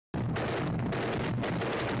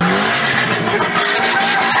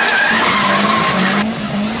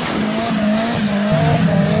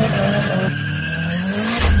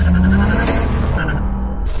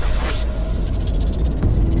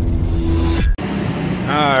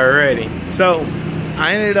So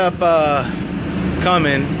I ended up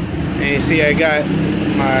coming, and you see I got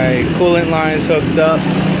my coolant lines hooked up,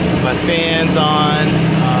 my fans on.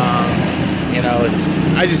 You know,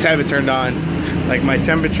 I just have it turned on. Like, my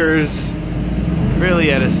temperature's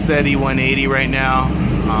really at a steady 180 right now.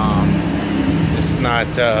 It's not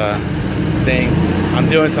thing. I'm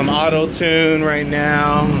doing some auto tune right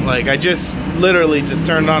now. Like, I just literally just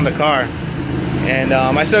turned on the car, and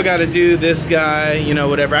I still got to do this guy, you know,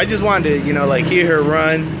 whatever. I just wanted to, you know, like, hear her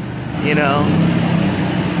run, you know.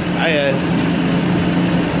 I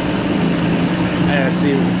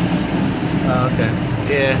see. Oh, okay.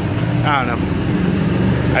 Yeah, I don't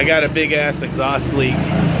know. I got a big ass exhaust leak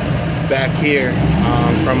back here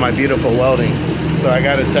from my beautiful welding, so I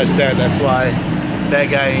got to touch that. That's why that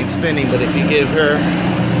guy ain't spinning. But if you give her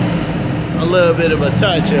a little bit of a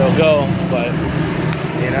touch, it'll go. But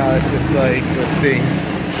you know, it's just like, let's see.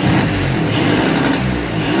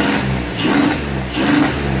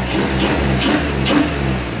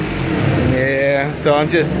 Yeah, so I'm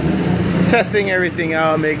just testing everything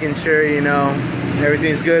out, making sure, you know,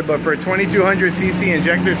 everything's good. But for 2200cc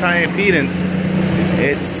injectors, high impedance,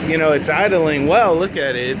 it's, you know, it's idling well. Look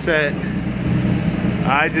at it. It's at,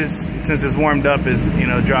 I just, since it's warmed up, is, you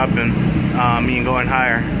know, dropping, and going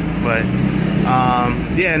higher. But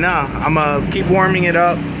yeah, no, I'm gonna keep warming it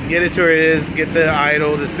up, get it to where it is, get the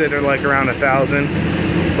idle to sit at like around 1,000.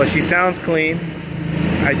 But she sounds clean.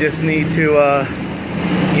 I just need to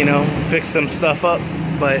you know, fix some stuff up,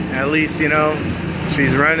 but at least, you know,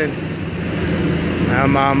 she's running.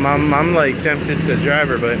 I'm like tempted to drive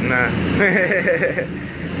her, but nah.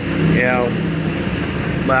 You know,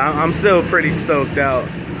 but I'm still pretty stoked out.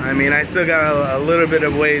 I mean, I still got a little bit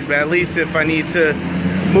of ways, but at least if I need to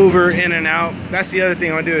move her in and out, that's the other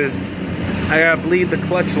thing I'll do, is I gotta bleed the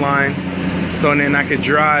clutch line, so then I could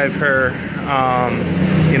drive her,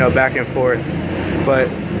 you know, back and forth. But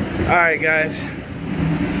all right, guys,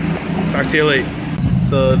 talk to you later.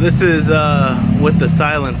 So this is with the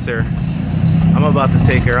silencer. I'm about to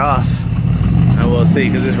take her off, and we'll see,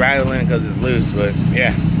 because it's rattling because it's loose. But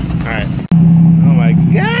yeah, all right. Oh my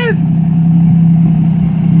God,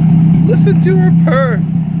 listen to her purr.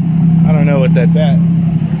 I don't know what that's at,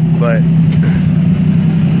 but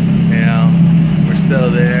you know, we're still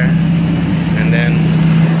there. And then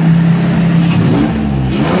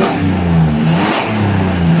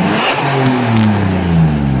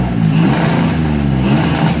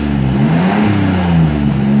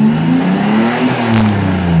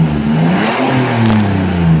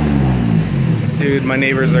dude, my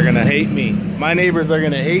neighbors are gonna hate me. My neighbors are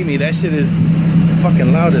gonna hate me. That shit is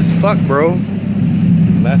fucking loud as fuck, bro.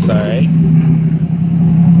 That's all right.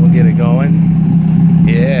 We'll get it going.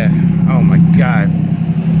 Yeah. Oh my God.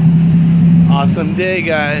 Awesome day,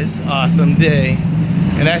 guys. Awesome day.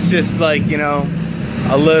 And that's just like, you know,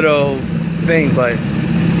 a little thing, but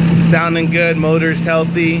sounding good. Motor's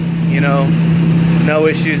healthy. You know, no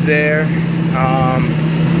issues there.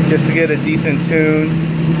 Just to get a decent tune.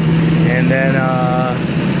 And then,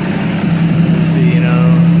 see, you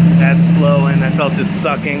know, that's flowing. I felt it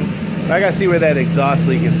sucking. I gotta see where that exhaust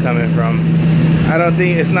leak is coming from. I don't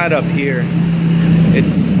think, it's not up here.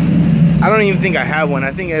 It's, I don't even think I have one.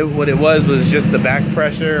 I think what it was just the back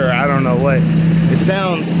pressure, or I don't know what. It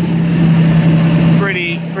sounds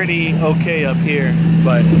pretty okay up here,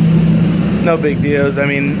 but no big deals. I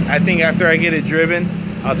mean, I think after I get it driven,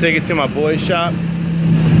 I'll take it to my boy's shop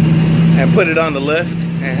and put it on the lift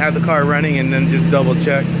and have the car running, and then just double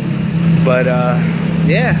check. But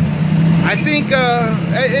yeah, I think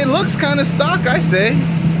it looks kind of stock, I say.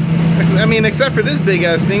 I mean, except for this big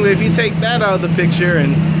ass thing. But if you take that out of the picture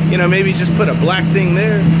and, you know, maybe just put a black thing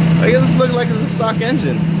there, like, it looks like it's a stock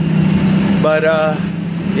engine. But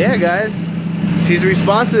yeah, guys, she's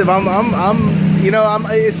responsive. You know,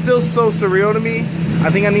 it's still so surreal to me.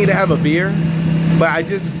 I think I need to have a beer, but I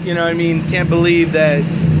just, you know what I mean, can't believe that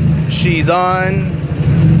she's on.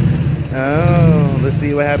 Oh, let's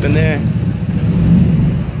see what happened there.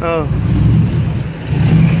 Oh,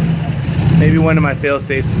 maybe one of my fail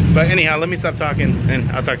safes. But anyhow, let me stop talking,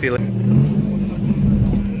 and I'll talk to you later.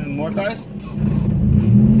 And more cars?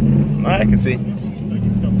 Oh, I can see.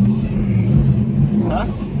 Huh?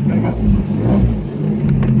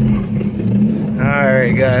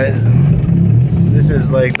 Alright, guys. This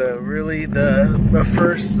is like the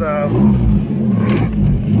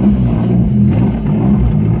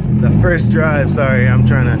first drive. Sorry, I'm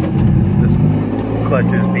trying to, this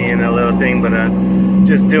clutch is being a little thing, but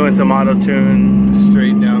just doing some auto tune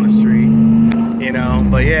straight down the street, you know.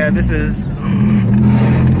 But yeah, this is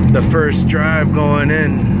the first drive going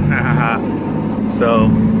in. So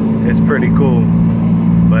it's pretty cool.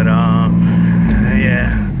 But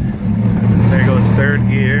Yeah, there goes third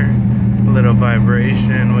gear. A little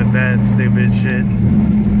vibration with that stupid shit.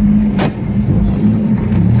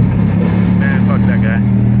 Man, fuck that guy.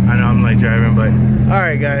 I know I'm like driving, but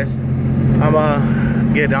alright guys, I'm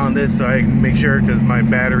gonna get on this so I can make sure, because my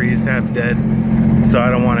battery's half dead, so I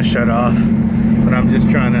don't want to shut off. But I'm just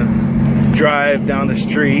trying to drive down the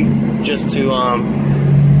street just to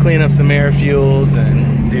clean up some air fuels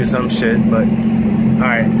and do some shit. But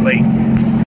alright, late.